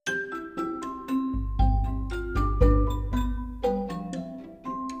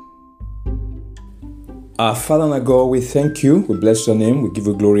Our Father and our God, we thank you, we bless your name, we give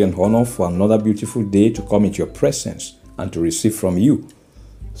you glory and honor for another beautiful day to come into your presence and to receive from you.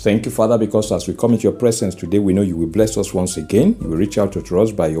 Thank you, Father, because as we come into your presence today, we know you will bless us once again. You will reach out to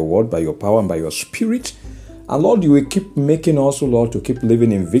us by your word, by your power, and by your spirit. And Lord, you will keep making us, Lord, to keep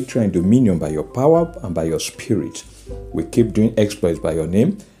living in victory and dominion by your power and by your spirit. We keep doing exploits by your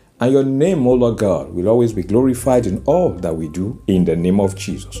name. And your name, O Lord God, will always be glorified in all that we do in the name of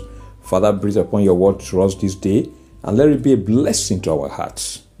Jesus. Father, breathe upon your word to us this day and let it be a blessing to our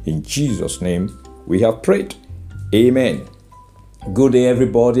hearts. In Jesus' name, we have prayed. Amen. Good day,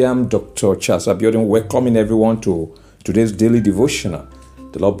 everybody. I'm Dr. Charles Abiodun, welcoming everyone to today's Daily Devotional.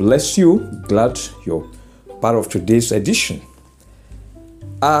 The Lord bless you. Glad you're part of today's edition.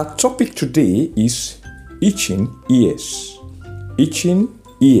 Our topic today is itching ears. Itching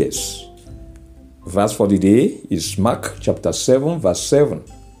ears. Verse for the day is Mark chapter 7, verse 7.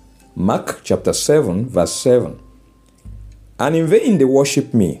 Mark chapter 7, verse 7. And in vain they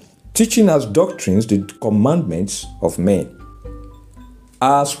worship me, teaching as doctrines the commandments of men.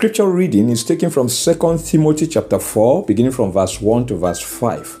 Our scripture reading is taken from 2 Timothy chapter 4, beginning from verse 1 to verse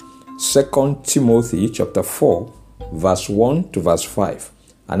 5. 2 Timothy chapter 4, verse 1 to verse 5.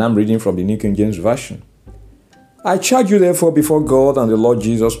 And I'm reading from the New King James Version. I charge you therefore before God and the Lord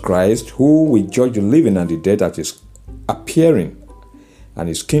Jesus Christ, who will judge the living and the dead at his appearing and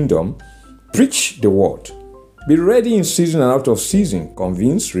his kingdom, preach the word. Be ready in season and out of season,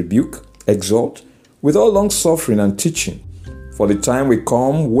 convince, rebuke, exhort, with all long suffering and teaching. For the time will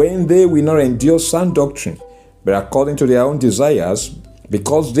come when they will not endure sound doctrine, but according to their own desires,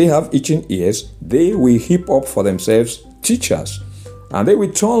 because they have itching ears, they will heap up for themselves teachers, and they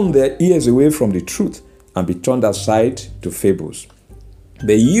will turn their ears away from the truth and be turned aside to fables.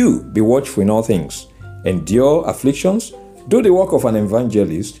 But you be watchful in all things, endure afflictions, do the work of an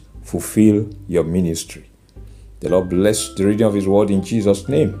evangelist, fulfill your ministry. The Lord bless the reading of his word in Jesus'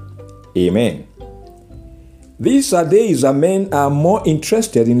 name. Amen. These are days that men are more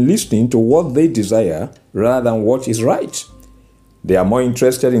interested in listening to what they desire rather than what is right. They are more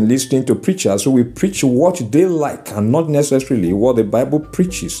interested in listening to preachers who will preach what they like and not necessarily what the Bible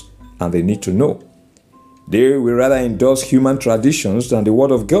preaches and they need to know. They will rather endorse human traditions than the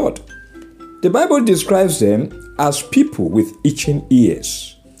word of God. The Bible describes them as people with itching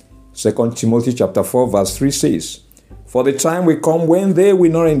ears. 2 Timothy chapter 4 verse 3 says, For the time will come when they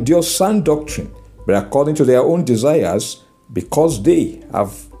will not endure sound doctrine, but according to their own desires, because they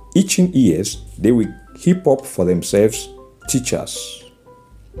have itching ears, they will heap up for themselves teachers.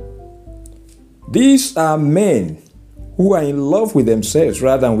 These are men who are in love with themselves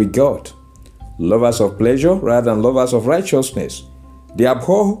rather than with God, lovers of pleasure rather than lovers of righteousness. They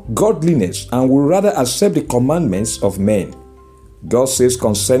abhor godliness and will rather accept the commandments of men. God says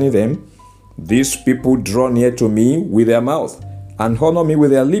concerning them, These people draw near to me with their mouth and honor me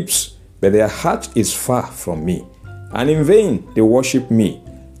with their lips, but their heart is far from me. And in vain they worship me,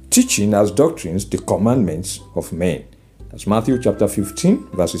 teaching as doctrines the commandments of men. That's Matthew chapter 15,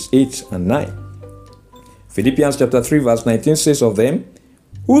 verses 8 and 9. Philippians chapter 3, verse 19 says of them,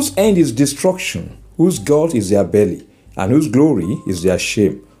 Whose end is destruction, whose God is their belly, and whose glory is their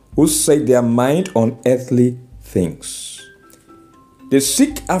shame, who set their mind on earthly things. They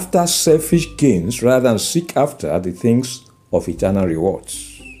seek after selfish gains rather than seek after the things of eternal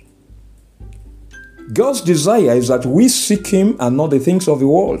rewards. God's desire is that we seek Him and not the things of the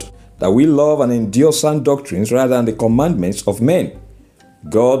world, that we love and endure sound doctrines rather than the commandments of men.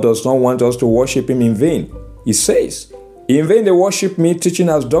 God does not want us to worship Him in vain. He says, In vain they worship me, teaching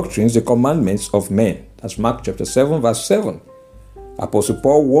as doctrines the commandments of men. That's Mark chapter 7, verse 7. Apostle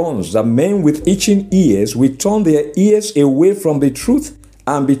Paul warns that men with itching ears will turn their ears away from the truth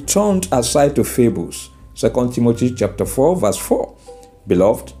and be turned aside to fables. 2 Timothy chapter 4, verse 4.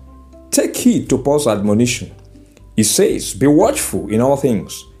 Beloved, take heed to Paul's admonition. He says, Be watchful in all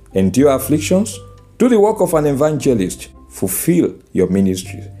things, endure afflictions, do the work of an evangelist, fulfill your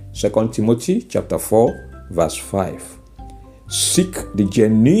ministry. 2 Timothy chapter 4, verse 5. Seek the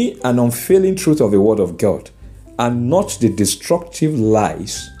genuine and unfailing truth of the word of God and not the destructive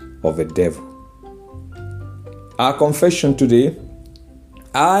lies of the devil. Our confession today,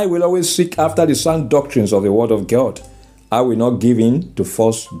 I will always seek after the sound doctrines of the word of God. I will not give in to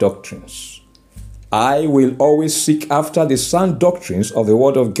false doctrines. I will always seek after the sound doctrines of the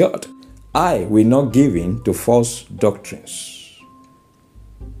word of God. I will not give in to false doctrines.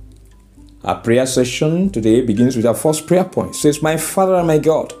 Our prayer session today begins with our first prayer point. It says, My Father and my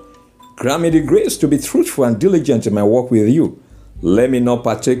God, grant me the grace to be truthful and diligent in my work with you. Let me not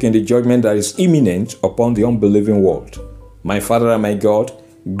partake in the judgment that is imminent upon the unbelieving world. My Father and my God,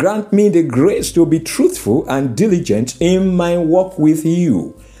 Grant me the grace to be truthful and diligent in my walk with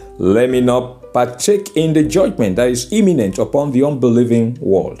you. Let me not partake in the judgment that is imminent upon the unbelieving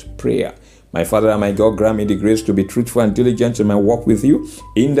world. Prayer. My Father and my God, grant me the grace to be truthful and diligent in my walk with you.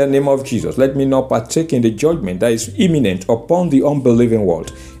 In the name of Jesus, let me not partake in the judgment that is imminent upon the unbelieving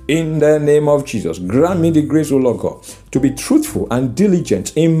world. In the name of Jesus, grant me the grace, O Lord God, to be truthful and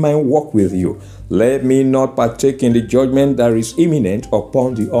diligent in my walk with you. Let me not partake in the judgment that is imminent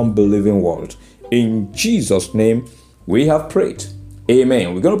upon the unbelieving world. In Jesus' name, we have prayed.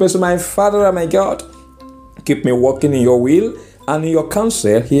 Amen. We're going to pray to my Father and my God. Keep me walking in your will and in your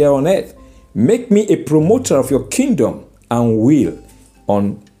counsel here on earth. Make me a promoter of your kingdom and will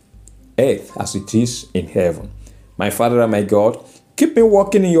on earth as it is in heaven. My Father and my God, keep me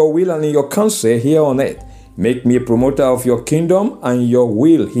walking in your will and in your counsel here on earth. Make me a promoter of your kingdom and your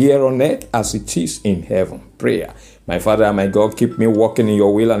will here on earth as it is in heaven. Prayer. My Father and my God, keep me walking in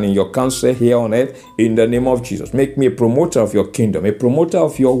your will and in your counsel here on earth in the name of Jesus. Make me a promoter of your kingdom, a promoter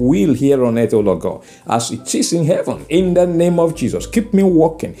of your will here on earth, O Lord God, as it is in heaven in the name of Jesus. Keep me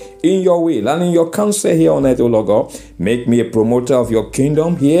walking in your will and in your counsel here on earth, O Lord God. Make me a promoter of your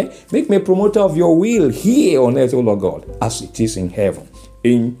kingdom here. Make me a promoter of your will here on earth, O Lord God, as it is in heaven.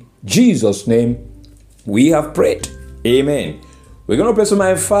 In Jesus' name, we have prayed. Amen. We're going to pray to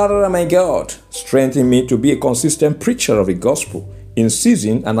my Father and my God. Strengthen me to be a consistent preacher of the gospel in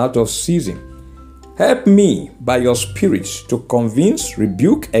season and out of season. Help me by your Spirit to convince,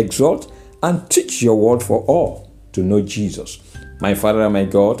 rebuke, exhort, and teach your word for all to know Jesus. My Father and my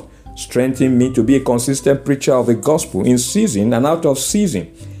God, strengthen me to be a consistent preacher of the gospel in season and out of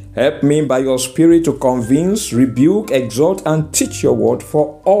season. Help me by your Spirit to convince, rebuke, exhort, and teach your word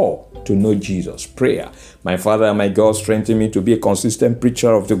for all to know Jesus. Prayer. My Father and my God, strengthen me to be a consistent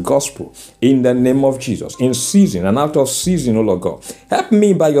preacher of the gospel in the name of Jesus, in season and out of season, O Lord God. Help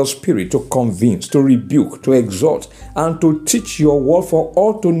me by your Spirit to convince, to rebuke, to exhort, and to teach your word for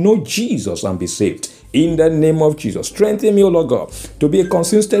all to know Jesus and be saved. In the name of Jesus, strengthen me, O Lord God, to be a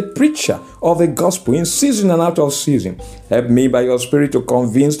consistent preacher of the gospel in season and out of season. Help me by your Spirit to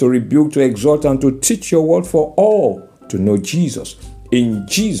convince, to rebuke, to exhort, and to teach your word for all to know Jesus. In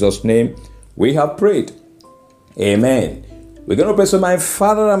Jesus' name, we have prayed. Amen. We're going to pray to my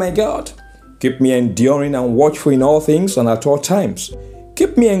Father and my God. Keep me enduring and watchful in all things and at all times.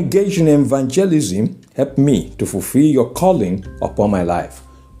 Keep me engaged in evangelism. Help me to fulfill your calling upon my life.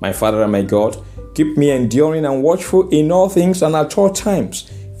 My Father and my God, keep me enduring and watchful in all things and at all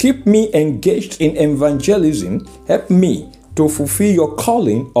times. Keep me engaged in evangelism. Help me to fulfill your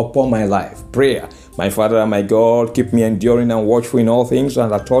calling upon my life. Prayer. My Father and my God, keep me enduring and watchful in all things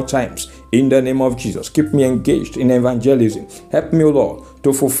and at all times. In the name of Jesus, keep me engaged in evangelism. Help me, O Lord,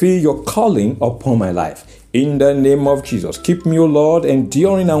 to fulfill your calling upon my life. In the name of Jesus, keep me, O Lord,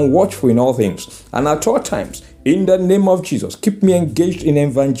 enduring and watchful in all things and at all times. In the name of Jesus, keep me engaged in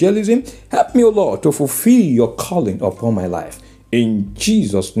evangelism. Help me, O Lord, to fulfill your calling upon my life. In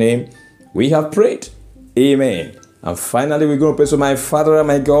Jesus' name, we have prayed. Amen. And finally, we're going to pray to my Father and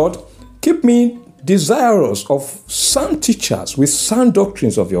my God. Keep me desirous of sound teachers with sound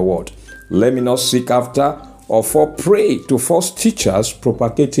doctrines of your word. Let me not seek after or fall prey to false teachers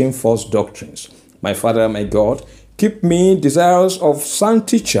propagating false doctrines. My Father and my God, keep me desirous of sound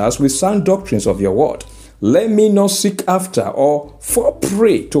teachers with sound doctrines of your word. Let me not seek after or fall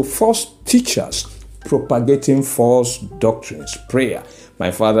prey to false teachers propagating false doctrines. Prayer. My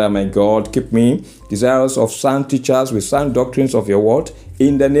Father and my God, keep me desirous of sound teachers with sound doctrines of your word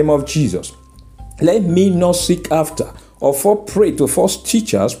in the name of Jesus. Let me not seek after or fall prey to false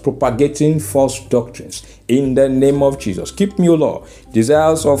teachers propagating false doctrines. In the name of Jesus, keep me, O Lord,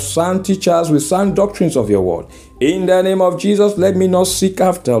 desirous of sound teachers with sound doctrines of your word. In the name of Jesus, let me not seek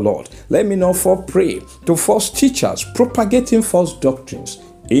after, Lord. Let me not fall prey to false teachers propagating false doctrines.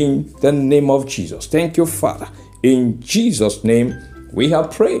 In the name of Jesus. Thank you, Father. In Jesus' name, we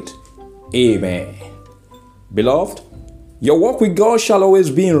have prayed. Amen. Beloved, your walk with God shall always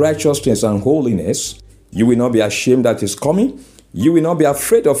be in righteousness and holiness. You will not be ashamed at his coming. You will not be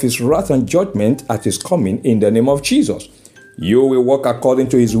afraid of his wrath and judgment at his coming in the name of Jesus. You will walk according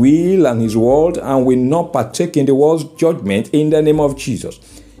to his will and his word and will not partake in the world's judgment in the name of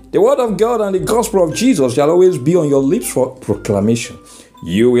Jesus. The word of God and the gospel of Jesus shall always be on your lips for proclamation.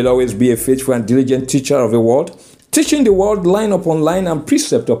 You will always be a faithful and diligent teacher of the word, teaching the word line upon line and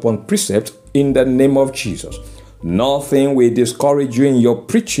precept upon precept in the name of Jesus. Nothing will discourage you in your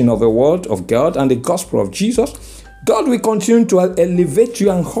preaching of the word of God and the gospel of Jesus. God will continue to elevate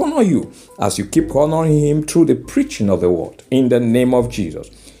you and honor you as you keep honoring him through the preaching of the word in the name of Jesus.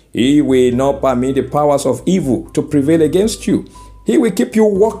 He will not permit the powers of evil to prevail against you. He will keep you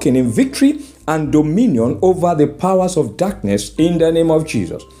walking in victory and dominion over the powers of darkness in the name of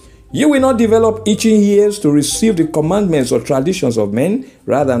Jesus. You will not develop itching ears to receive the commandments or traditions of men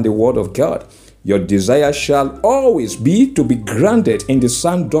rather than the word of God. Your desire shall always be to be grounded in the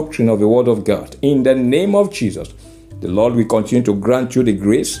sound doctrine of the word of God in the name of Jesus. The Lord will continue to grant you the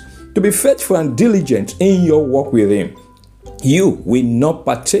grace to be faithful and diligent in your walk with Him. You will not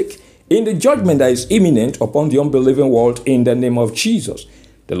partake in the judgment that is imminent upon the unbelieving world in the name of Jesus.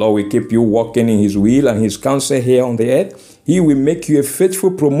 The Lord will keep you walking in His will and His counsel here on the earth. He will make you a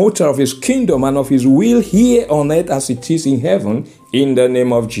faithful promoter of His kingdom and of His will here on earth as it is in heaven in the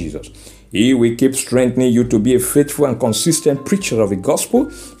name of Jesus. He will keep strengthening you to be a faithful and consistent preacher of the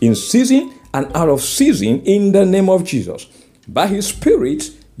gospel in season and out of season in the name of Jesus. By His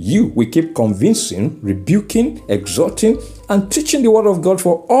Spirit, you will keep convincing, rebuking, exhorting, and teaching the word of God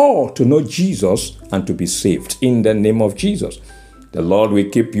for all to know Jesus and to be saved in the name of Jesus. The Lord will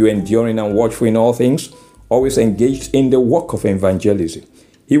keep you enduring and watchful in all things, always engaged in the work of evangelism.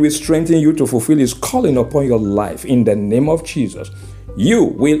 He will strengthen you to fulfill His calling upon your life in the name of Jesus. You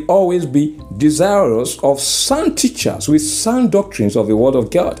will always be desirous of sound teachers with sound doctrines of the word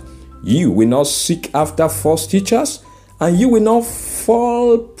of God. You will not seek after false teachers, and you will not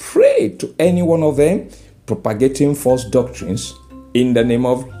fall prey to any one of them propagating false doctrines in the name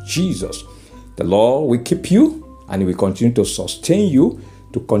of Jesus. The Lord will keep you and He will continue to sustain you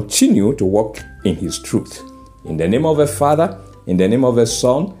to continue to walk in His truth. In the name of the Father, in the name of the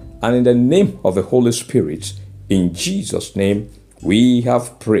Son, and in the name of the Holy Spirit, in Jesus' name we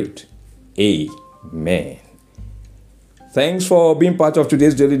have prayed. Amen. Thanks for being part of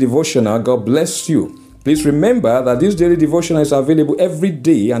today's Daily Devotional. God bless you. Please remember that this Daily Devotional is available every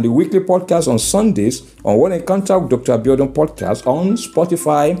day and the weekly podcast on Sundays on One Encounter with Dr. Abiodun podcast on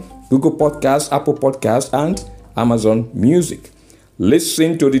Spotify, Google Podcasts, Apple Podcasts, and Amazon Music.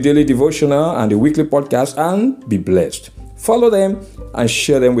 Listen to the Daily Devotional and the weekly podcast and be blessed. Follow them and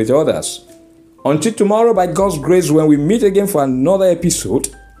share them with others. Until tomorrow, by God's grace, when we meet again for another episode,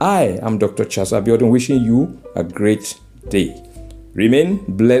 I am Dr. Charles Abiodun wishing you a great day. Remain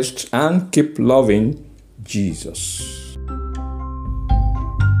blessed and keep loving Jesus.